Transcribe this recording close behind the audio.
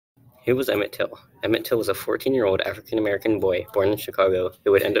Who was Emmett Till? Emmett Till was a 14-year-old African-American boy born in Chicago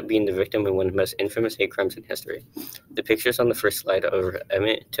who would end up being the victim of one of the most infamous hate crimes in history. The pictures on the first slide are of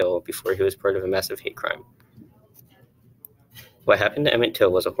Emmett Till before he was part of a massive hate crime. What happened to Emmett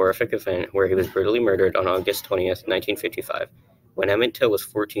Till was a horrific event where he was brutally murdered on August 20th, 1955. When Emmett Till was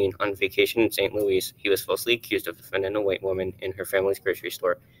 14, on vacation in St. Louis, he was falsely accused of offending a white woman in her family's grocery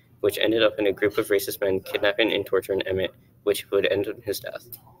store, which ended up in a group of racist men kidnapping and torturing Emmett, which would end in his death.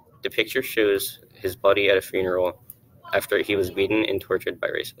 The picture shows his body at a funeral after he was beaten and tortured by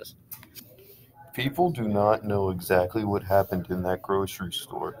racists. People do not know exactly what happened in that grocery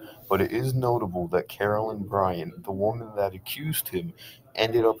store, but it is notable that Carolyn Bryant, the woman that accused him,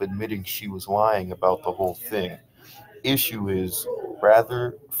 ended up admitting she was lying about the whole thing. Issue is,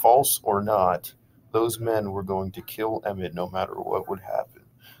 rather false or not, those men were going to kill Emmett no matter what would happen.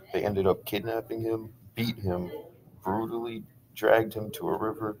 They ended up kidnapping him, beat him, brutally dragged him to a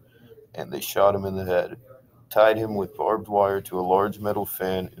river, and they shot him in the head, tied him with barbed wire to a large metal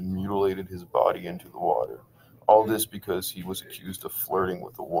fan, and mutilated his body into the water. All this because he was accused of flirting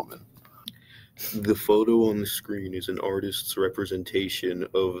with a woman. The photo on the screen is an artist's representation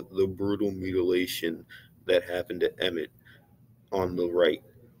of the brutal mutilation that happened to Emmett on the right,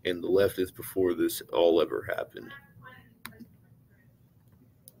 and the left is before this all ever happened.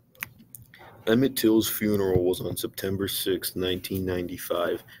 Emmett Till's funeral was on September 6,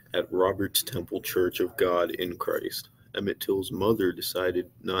 1995, at Roberts Temple Church of God in Christ. Emmett Till's mother decided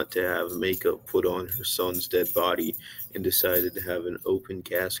not to have makeup put on her son's dead body and decided to have an open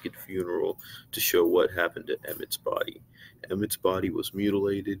casket funeral to show what happened to Emmett's body. Emmett's body was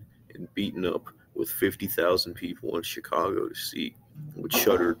mutilated and beaten up with 50,000 people in Chicago to see, which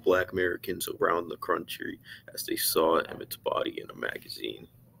shuddered Black Americans around the country as they saw Emmett's body in a magazine.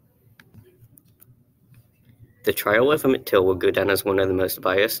 The trial of Emmett Till will go down as one of the most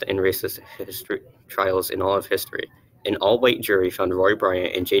biased and racist trials in all of history. An all-white jury found Roy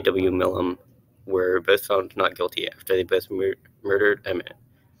Bryant and J.W. Millam were both found not guilty after they both murdered Emmett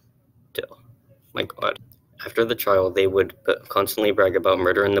Till. My God. After the trial, they would constantly brag about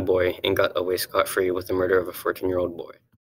murdering the boy and got away scot-free with the murder of a 14-year-old boy.